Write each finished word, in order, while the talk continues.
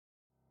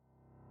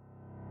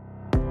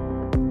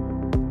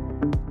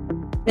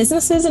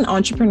Businesses and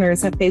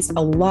entrepreneurs have faced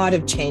a lot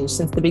of change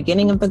since the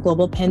beginning of the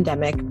global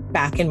pandemic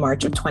back in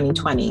March of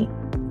 2020.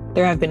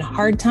 There have been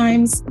hard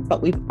times,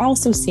 but we've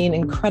also seen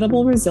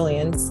incredible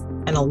resilience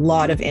and a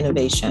lot of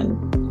innovation.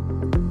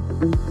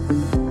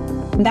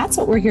 And that's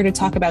what we're here to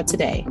talk about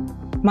today.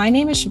 My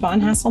name is Siobhan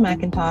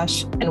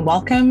Hassel-McIntosh, and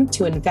welcome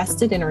to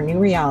Invested in Our New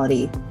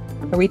Reality,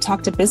 where we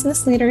talk to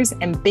business leaders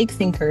and big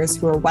thinkers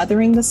who are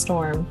weathering the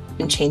storm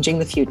and changing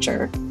the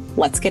future.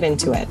 Let's get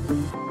into it.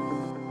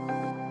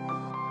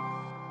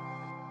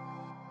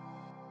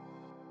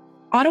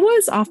 Ottawa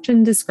is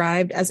often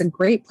described as a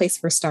great place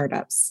for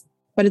startups,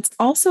 but it's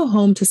also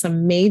home to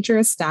some major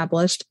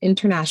established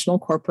international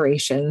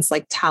corporations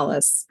like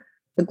Thales,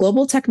 the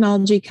global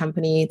technology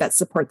company that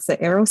supports the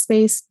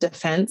aerospace,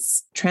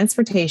 defense,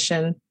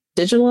 transportation,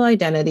 digital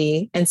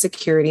identity, and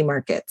security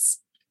markets.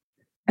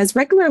 As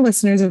regular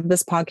listeners of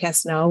this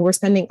podcast know, we're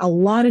spending a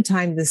lot of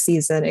time this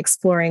season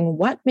exploring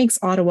what makes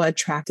Ottawa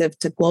attractive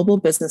to global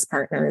business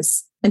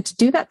partners. And to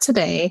do that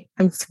today,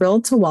 I'm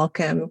thrilled to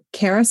welcome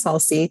Kara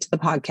Salsi to the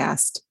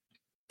podcast.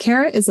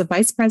 Kara is the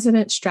Vice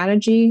President,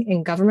 Strategy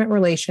and Government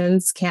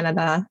Relations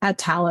Canada at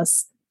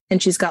Thales,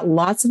 and she's got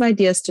lots of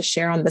ideas to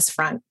share on this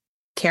front.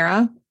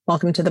 Kara,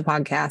 welcome to the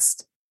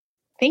podcast.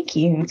 Thank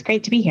you. It's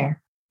great to be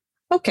here.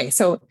 Okay,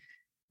 so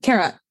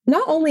Kara,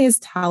 not only is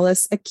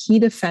Thales a key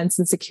defense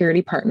and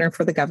security partner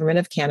for the Government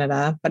of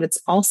Canada, but it's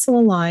also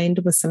aligned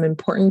with some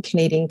important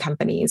Canadian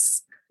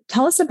companies.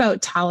 Tell us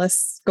about Thales'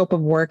 scope of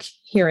work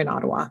here in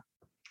Ottawa.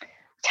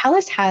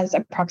 Thales has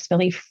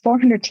approximately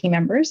 400 team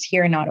members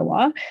here in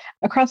Ottawa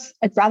across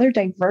a rather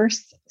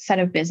diverse set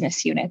of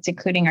business units,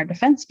 including our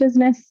defense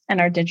business and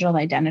our digital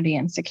identity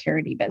and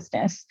security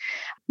business.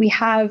 We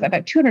have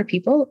about 200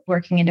 people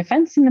working in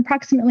defense and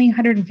approximately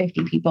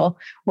 150 people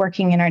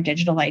working in our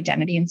digital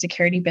identity and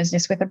security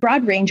business with a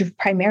broad range of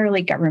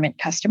primarily government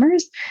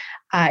customers,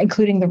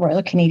 including the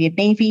Royal Canadian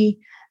Navy,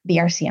 the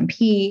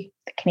RCMP,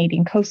 the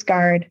Canadian Coast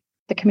Guard,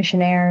 the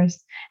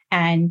Commissionaires,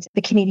 and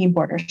the Canadian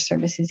Border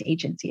Services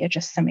Agency are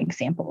just some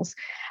examples.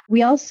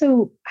 We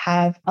also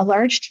have a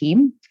large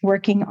team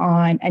working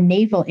on a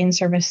naval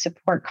in-service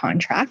support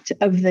contract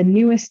of the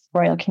newest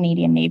Royal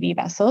Canadian Navy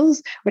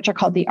vessels, which are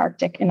called the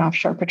Arctic and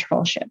Offshore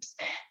Patrol Ships.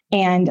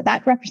 And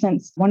that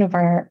represents one of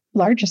our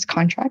largest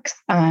contracts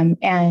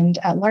and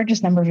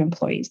largest number of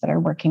employees that are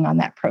working on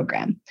that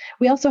program.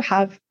 We also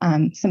have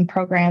some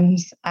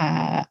programs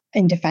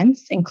in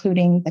defense,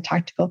 including the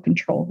Tactical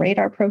Control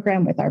Radar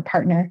program with our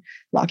partner,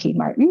 Lockheed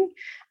Martin.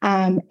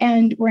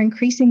 And we're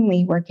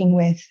increasingly working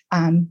with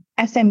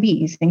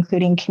SMBs,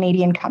 including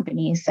Canadian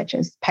companies such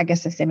as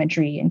Pegasus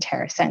Imagery and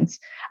TerraSense,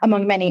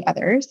 among many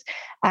others,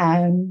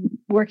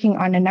 working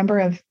on a number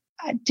of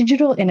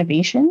digital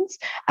innovations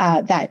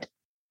that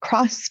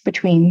cross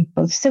between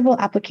both civil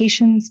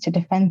applications to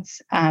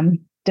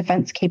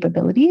defense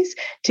capabilities,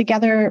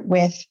 together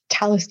with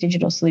Thales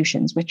Digital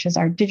Solutions, which is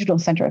our digital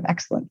center of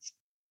excellence,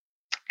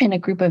 and a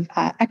group of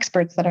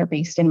experts that are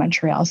based in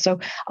Montreal. So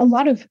a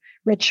lot of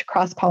rich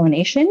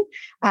cross-pollination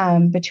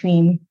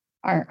between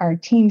our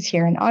teams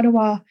here in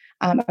Ottawa,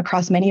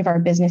 across many of our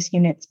business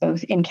units,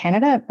 both in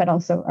Canada, but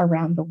also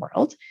around the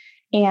world.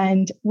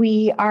 And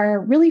we are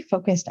really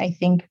focused, I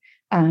think,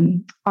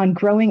 on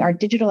growing our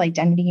digital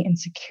identity and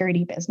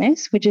security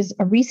business, which is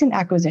a recent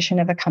acquisition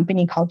of a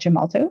company called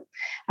Gemalto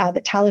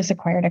that Thales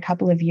acquired a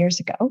couple of years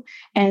ago.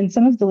 And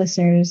some of the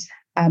listeners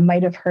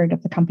might have heard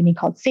of the company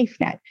called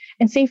SafeNet.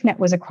 And SafeNet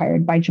was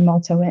acquired by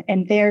Gemalto,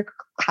 and their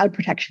cloud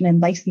protection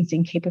and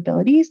licensing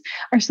capabilities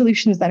are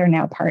solutions that are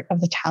now part of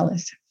the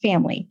Thales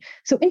family.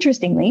 So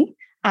interestingly,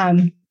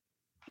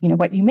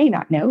 what you may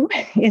not know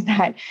is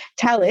that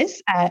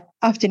Thales,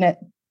 often a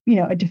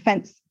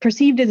defense,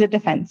 perceived as a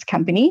defense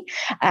company,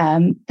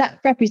 that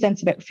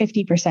represents about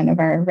 50% of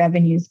our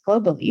revenues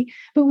globally.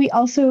 But we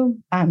also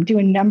do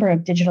a number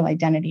of digital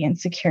identity and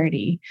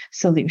security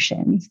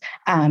solutions,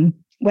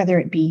 whether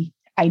it be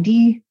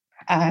ID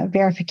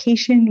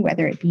verification,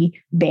 whether it be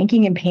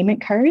banking and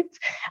payment cards.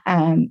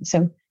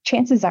 So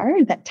chances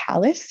are that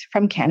Thales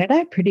from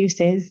Canada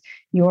produces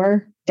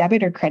your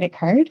debit or credit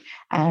card,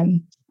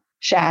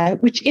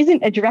 which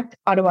isn't a direct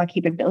Ottawa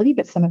capability,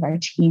 but some of our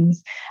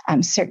teams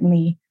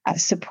certainly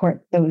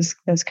support those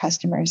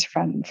customers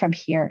from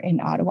here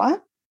in Ottawa,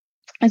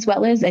 as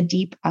well as a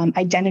deep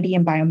identity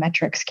and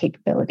biometrics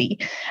capability.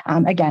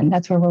 Again,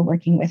 that's where we're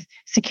working with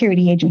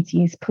security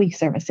agencies, police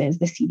services,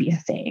 the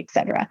CBSA, et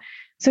cetera.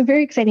 So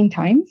very exciting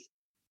times.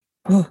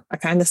 Oh, I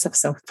find this stuff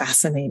so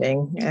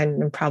fascinating,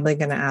 and I'm probably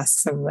going to ask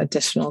some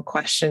additional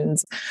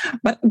questions.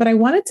 But I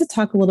wanted to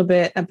talk a little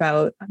bit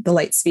about the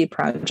Lightspeed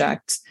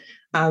project.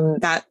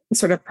 That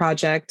sort of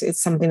project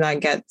is something that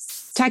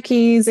gets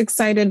techies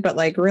excited, but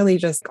like really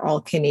just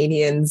all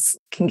Canadians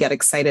can get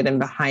excited and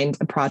behind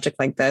a project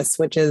like this,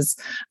 which is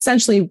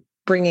essentially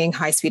bringing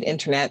high-speed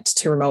internet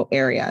to remote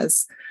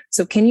areas.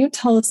 So can you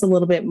tell us a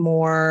little bit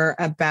more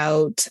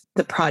about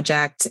the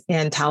project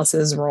and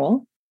Thales's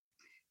role?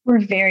 We're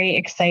very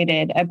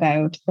excited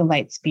about the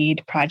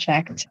Lightspeed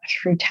project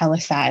through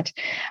Telesat.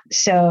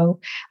 So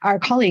our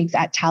colleagues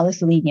at Thales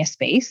Alenia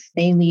Space,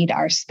 they lead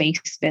our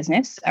space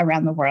business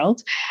around the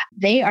world.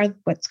 They are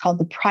what's called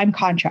the prime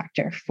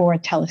contractor for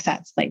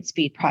Telesat's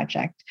Lightspeed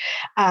project,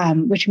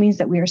 which means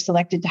that we were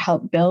selected to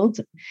help build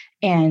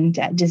and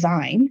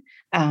design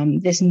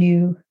this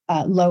new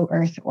low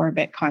Earth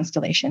orbit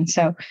constellation.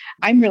 So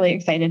I'm really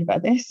excited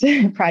about this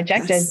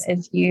project. Yes.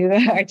 As you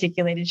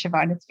articulated,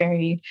 Siobhan. It's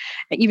very,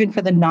 even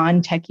for the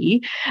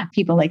non-techie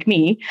people like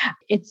me,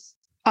 it's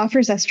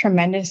offers us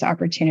tremendous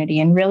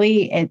opportunity. And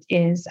really, it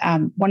is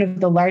one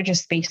of the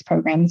largest space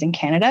programs in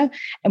Canada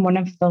and one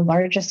of the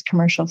largest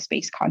commercial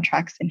space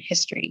contracts in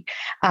history.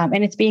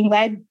 And it's being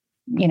led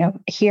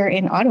here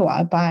in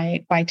Ottawa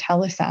by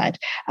Telesat,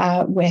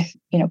 with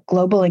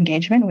global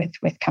engagement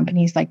with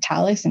companies like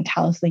Thales and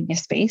Thales Alenia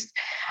Space.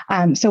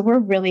 So we're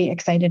really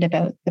excited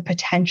about the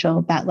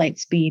potential that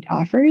Lightspeed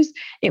offers.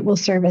 It will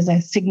serve as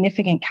a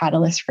significant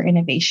catalyst for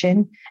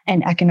innovation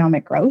and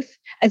economic growth,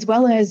 as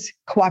well as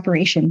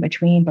cooperation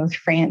between both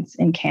France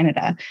and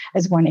Canada,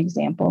 as one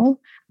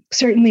example.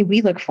 Certainly,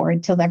 we look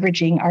forward to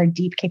leveraging our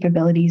deep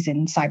capabilities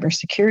in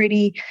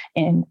cybersecurity,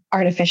 in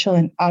artificial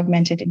and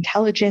augmented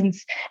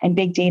intelligence, and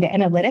big data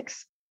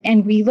analytics.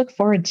 And we look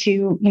forward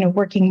to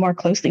working more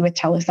closely with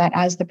Telesat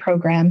as the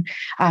program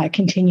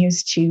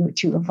continues to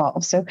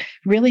evolve. So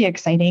really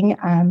exciting,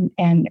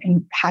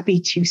 and happy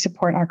to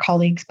support our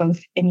colleagues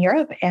both in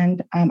Europe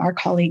and our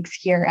colleagues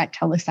here at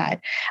Telesat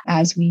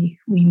as we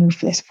move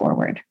this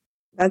forward.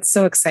 That's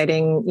so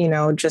exciting,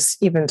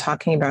 just even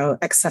talking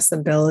about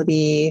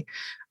accessibility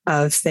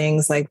of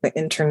things like the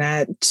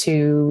internet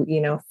to,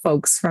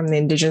 folks from the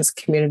Indigenous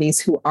communities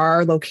who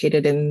are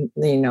located in,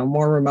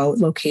 more remote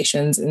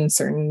locations in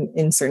certain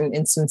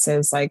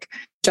instances, like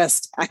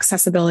just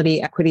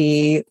accessibility,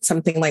 equity.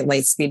 Something like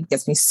Lightspeed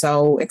gets me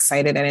so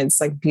excited. And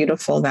it's like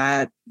beautiful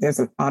that there's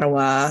an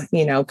Ottawa,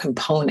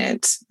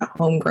 component, a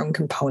homegrown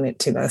component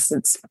to this.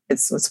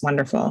 It's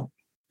wonderful.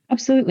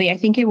 Absolutely. I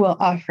think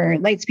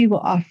Lightspeed will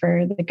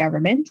offer the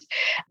government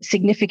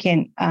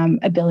significant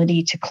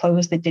ability to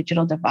close the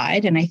digital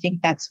divide. And I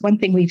think that's one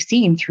thing we've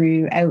seen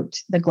throughout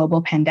the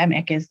global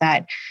pandemic is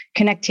that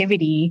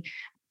connectivity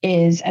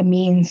is a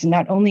means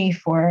not only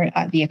for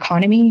the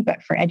economy,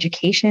 but for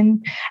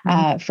education,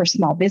 for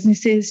small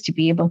businesses to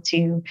be able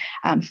to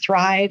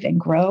thrive and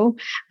grow.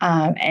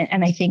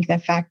 And I think the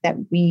fact that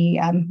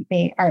we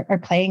are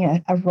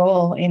playing a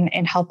role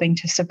in helping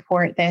to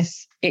support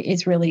this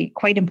is really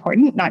quite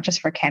important, not just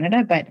for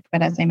Canada, but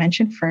as I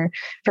mentioned, for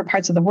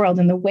parts of the world.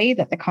 And the way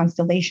that the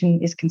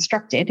constellation is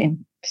constructed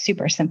in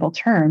super simple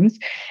terms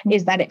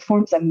is that it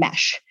forms a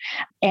mesh.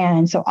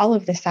 And so all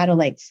of the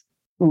satellites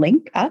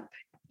link up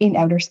in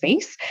outer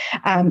space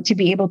to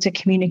be able to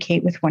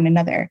communicate with one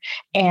another.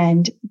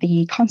 And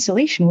the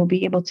constellation will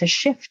be able to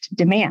shift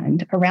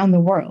demand around the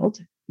world,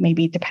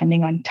 maybe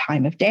depending on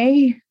time of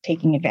day,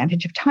 taking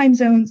advantage of time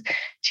zones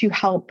to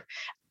help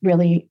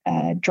really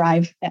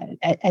drive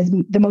as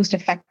the most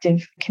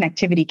effective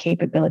connectivity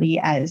capability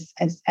as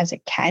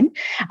it can.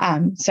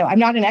 So I'm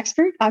not an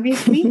expert,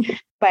 obviously,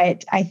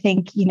 but I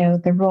think,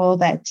 the role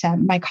that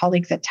my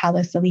colleagues at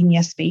Thales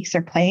Alenia Space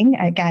are playing,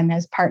 again,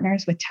 as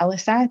partners with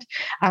Telesat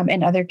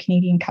and other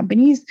Canadian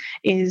companies,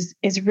 is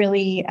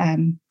really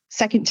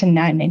second to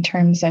none in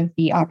terms of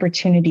the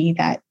opportunity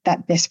that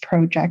this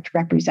project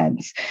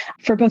represents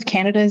for both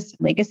Canada's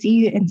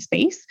legacy in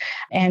space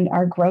and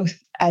our growth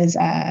as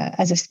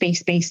a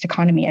space-based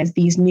economy, as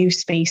these new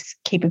space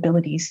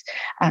capabilities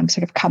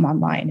sort of come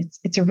online.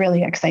 It's a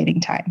really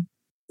exciting time.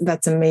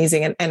 That's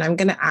amazing. And I'm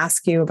going to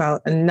ask you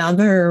about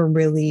another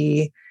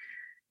really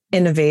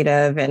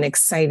innovative and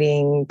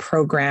exciting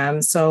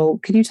program. So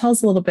could you tell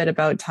us a little bit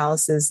about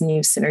Thales's new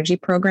Synergy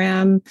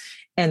program?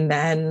 And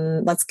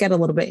then let's get a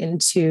little bit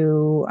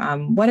into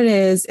what it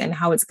is and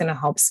how it's going to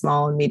help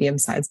small and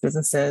medium-sized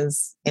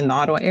businesses in the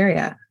Ottawa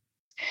area.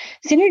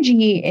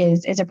 Synergy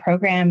is a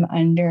program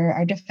under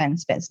our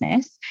defense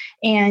business.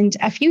 And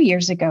a few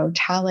years ago,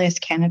 Thales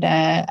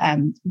Canada,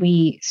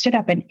 we stood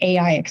up an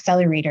AI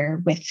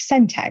accelerator with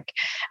Centec,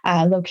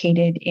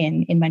 located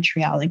in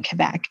Montreal and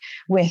Quebec,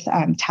 with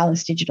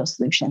Thales Digital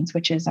Solutions,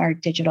 which is our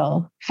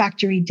digital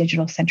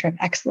center of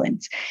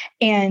excellence.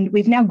 And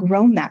we've now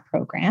grown that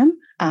program,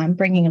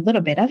 bringing a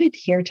little bit of it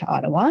here to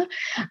Ottawa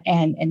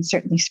and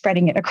certainly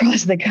spreading it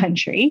across the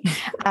country.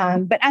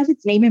 But as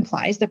its name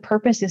implies, the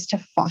purpose is to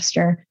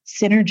foster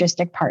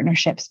synergistic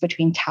partnerships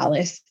between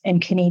Thales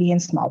and Canadian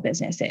small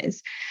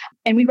businesses.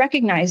 And we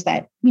recognize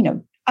that,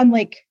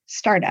 unlike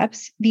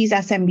startups, these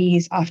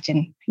SMBs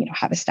often,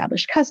 have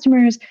established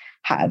customers,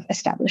 have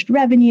established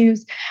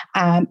revenues,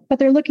 but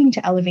they're looking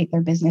to elevate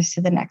their business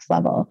to the next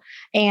level.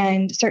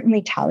 And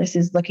certainly Thales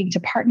is looking to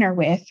partner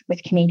with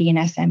Canadian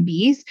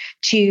SMBs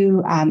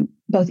to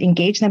both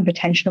engage them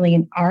potentially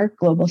in our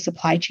global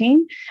supply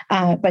chain,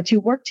 but to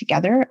work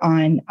together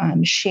on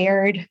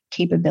shared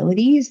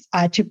capabilities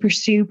to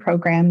pursue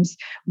programs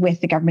with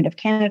the Government of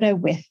Canada,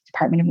 with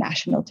Department of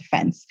National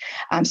Defence.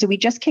 So we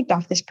just kicked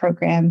off this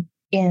program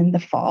in the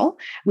fall.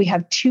 We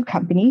have two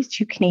companies,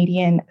 two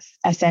Canadian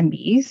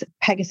SMBs,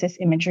 Pegasus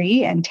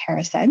Imagery and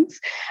TerraSense,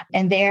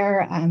 and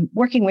they're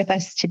working with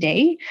us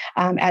today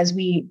as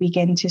we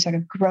begin to sort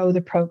of grow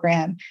the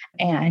program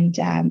and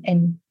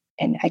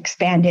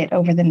expand it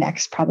over the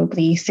next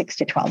probably 6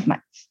 to 12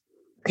 months.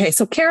 Okay,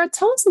 so Kara,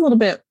 tell us a little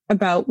bit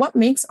about what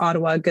makes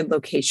Ottawa a good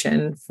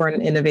location for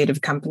an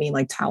innovative company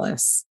like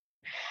Thales.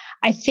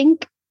 I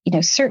think,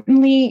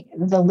 certainly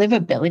the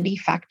livability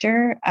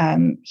factor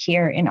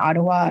here in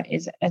Ottawa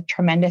is a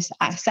tremendous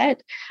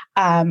asset.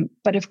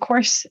 But of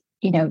course,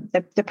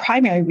 the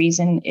primary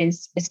reason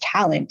is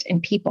talent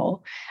and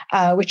people,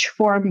 which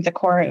form the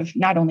core of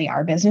not only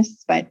our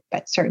business, but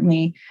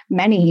certainly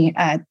many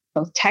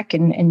both tech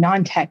and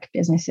non-tech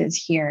businesses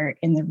here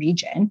in the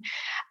region.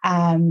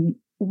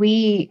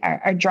 We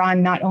are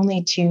drawn not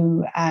only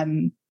to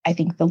I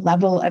think the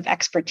level of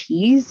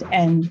expertise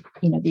and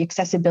the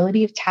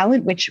accessibility of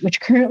talent, which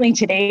currently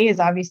today is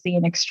obviously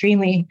in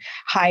extremely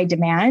high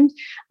demand,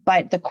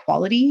 but the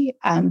quality,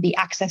 the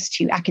access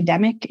to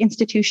academic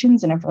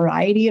institutions and a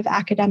variety of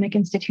academic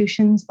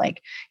institutions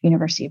like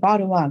University of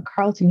Ottawa and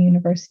Carleton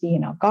University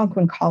and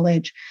Algonquin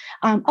College,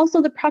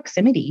 also the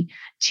proximity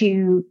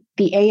to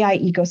the AI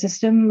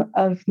ecosystem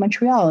of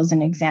Montreal as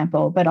an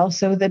example, but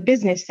also the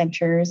business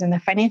centers and the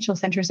financial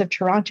centers of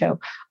Toronto.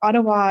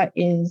 Ottawa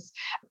is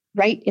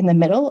right in the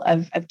middle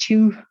of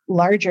two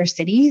larger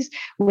cities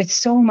with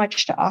so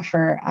much to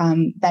offer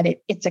that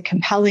it's a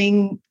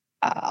compelling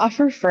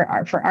offer for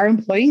our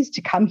employees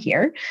to come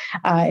here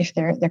if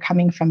they're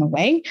coming from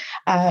away.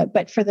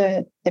 But for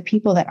the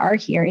people that are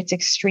here, it's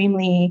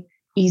extremely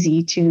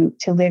easy to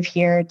live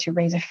here, to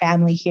raise a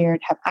family here,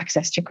 to have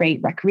access to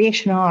great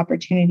recreational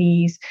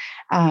opportunities.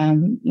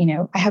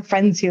 I have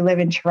friends who live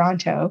in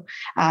Toronto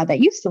that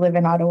used to live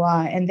in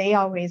Ottawa, and they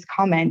always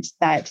comment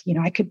that,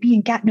 I could be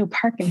in Gatineau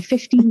Park in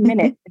 15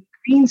 minutes in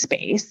green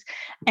space.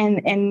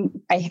 And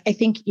I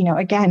think,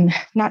 again,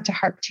 not to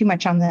harp too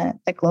much on the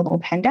global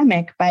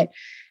pandemic, but,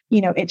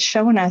 it's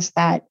shown us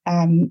that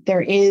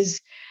there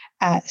is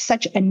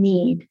such a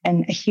need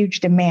and a huge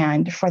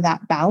demand for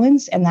that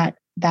balance and that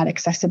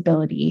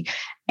accessibility,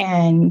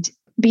 and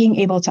being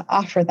able to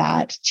offer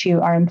that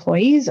to our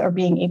employees or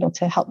being able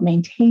to help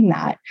maintain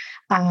that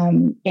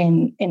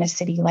in a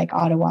city like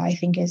Ottawa, I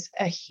think is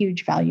a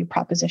huge value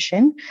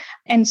proposition.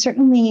 And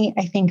certainly,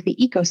 I think the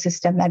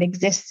ecosystem that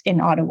exists in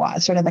Ottawa,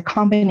 sort of the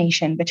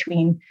combination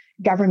between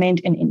government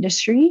and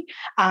industry,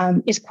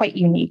 is quite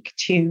unique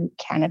to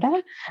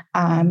Canada.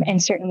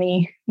 And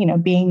certainly,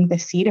 being the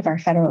seat of our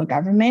federal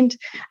government,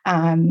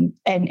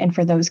 and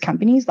for those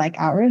companies like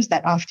ours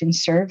that often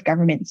serve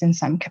governments in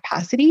some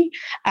capacity,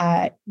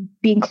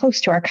 being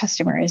close to our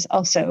customer is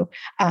also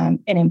an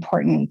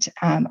important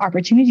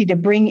opportunity to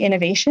bring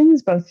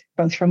innovations,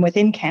 both from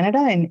within Canada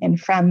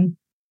and from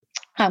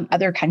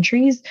other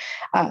countries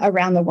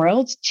around the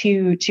world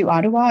to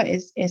Ottawa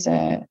is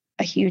a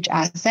huge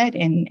asset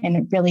and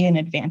really an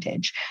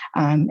advantage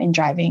in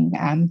driving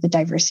the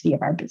diversity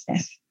of our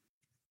business.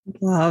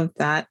 Love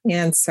that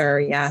answer.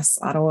 Yes,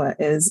 Ottawa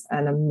is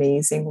an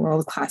amazing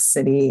world-class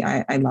city.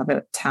 I love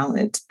it.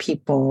 Talent,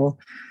 people,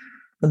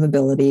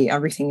 livability,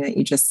 everything that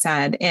you just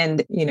said.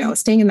 And,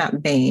 staying in that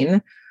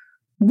vein,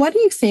 what do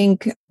you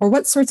think, or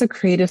what sorts of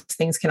creative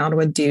things can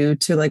Ottawa do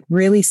to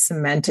really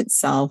cement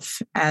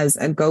itself as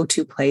a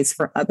go-to place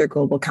for other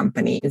global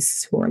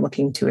companies who are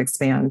looking to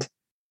expand?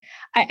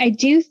 I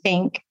do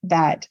think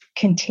that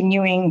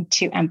continuing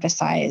to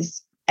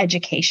emphasize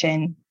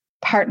education,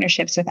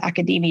 partnerships with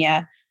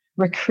academia,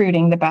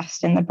 recruiting the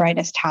best and the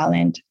brightest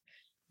talent,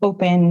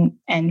 open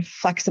and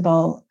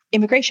flexible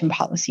immigration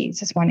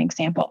policies is one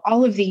example.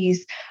 All of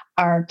these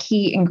are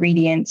key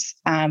ingredients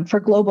for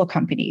global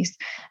companies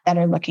that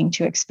are looking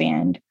to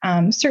expand.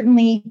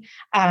 Certainly,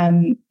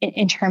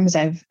 in terms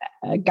of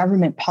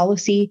government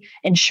policy,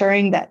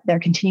 ensuring that there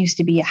continues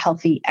to be a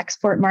healthy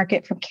export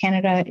market from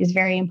Canada is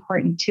very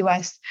important to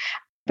us.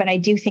 But I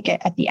do think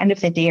at the end of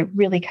the day, it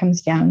really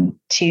comes down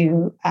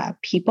to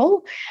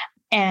people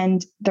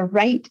and the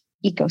right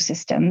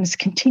ecosystems.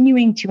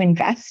 Continuing to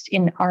invest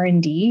in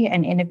R&D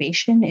and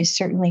innovation is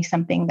certainly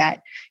something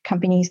that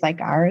companies like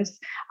ours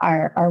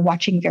are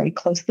watching very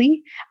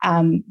closely.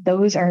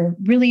 Those are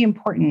really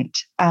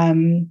important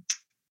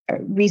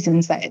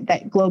reasons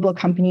that global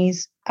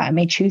companies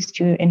may choose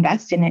to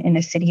invest in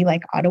a city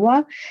like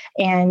Ottawa,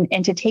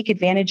 and to take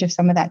advantage of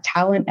some of that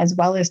talent as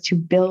well as to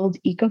build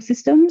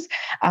ecosystems.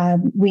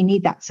 We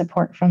need that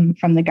support from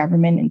the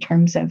government in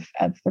terms of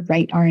the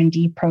right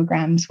R&D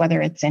programs,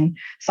 whether it's in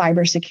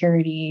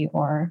cybersecurity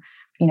or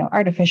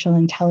artificial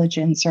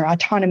intelligence or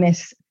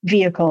autonomous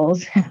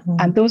vehicles.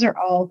 Mm-hmm. Those are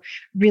all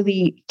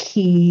really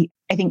key,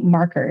 I think,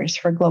 markers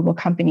for global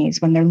companies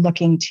when they're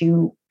looking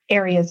to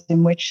areas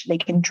in which they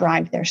can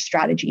drive their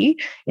strategy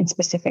in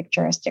specific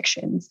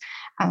jurisdictions.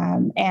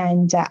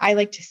 And I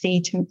like to say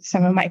to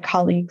some of my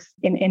colleagues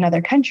in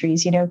other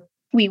countries,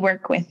 we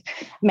work with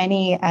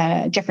many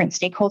different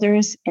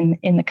stakeholders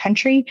in the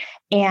country.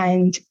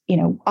 And,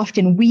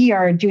 often we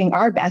are doing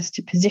our best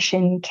to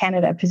position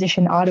Canada,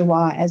 position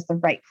Ottawa as the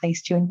right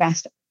place to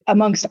invest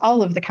amongst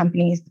all of the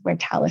companies where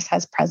Thales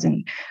has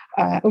present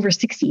over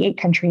 68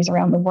 countries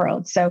around the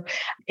world. So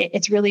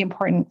it's really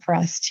important for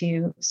us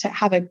to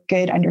have a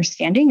good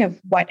understanding of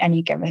what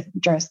any given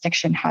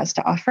jurisdiction has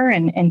to offer.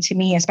 And to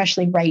me,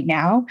 especially right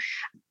now,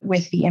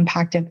 with the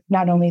impact of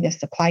not only the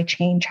supply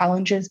chain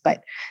challenges,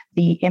 but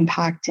the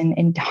impact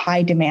and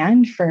high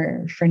demand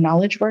for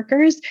knowledge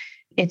workers,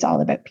 it's all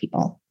about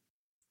people.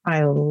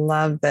 I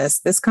love this.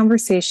 This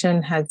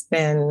conversation has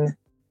been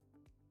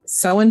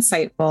so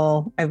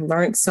insightful. I've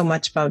learned so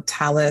much about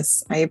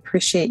Thales. I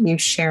appreciate you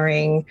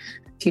sharing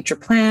future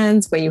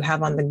plans, what you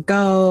have on the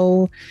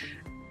go.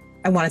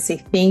 I want to say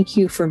thank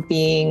you for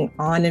being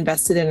on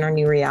Invested in Our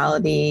New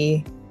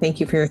Reality. Thank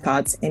you for your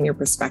thoughts and your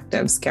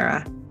perspectives,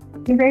 Kara.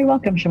 You're very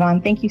welcome,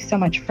 Siobhan. Thank you so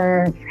much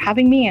for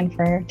having me and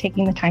for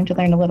taking the time to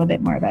learn a little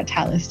bit more about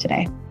Thales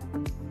today.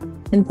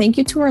 And thank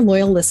you to our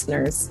loyal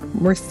listeners.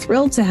 We're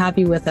thrilled to have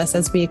you with us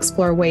as we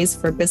explore ways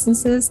for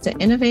businesses to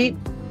innovate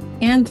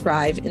and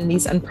thrive in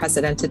these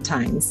unprecedented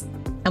times.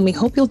 And we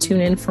hope you'll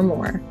tune in for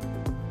more.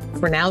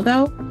 For now,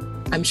 though,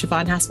 I'm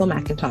Siobhan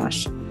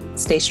Haspel-McIntosh.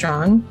 Stay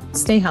strong,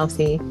 stay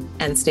healthy,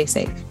 and stay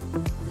safe.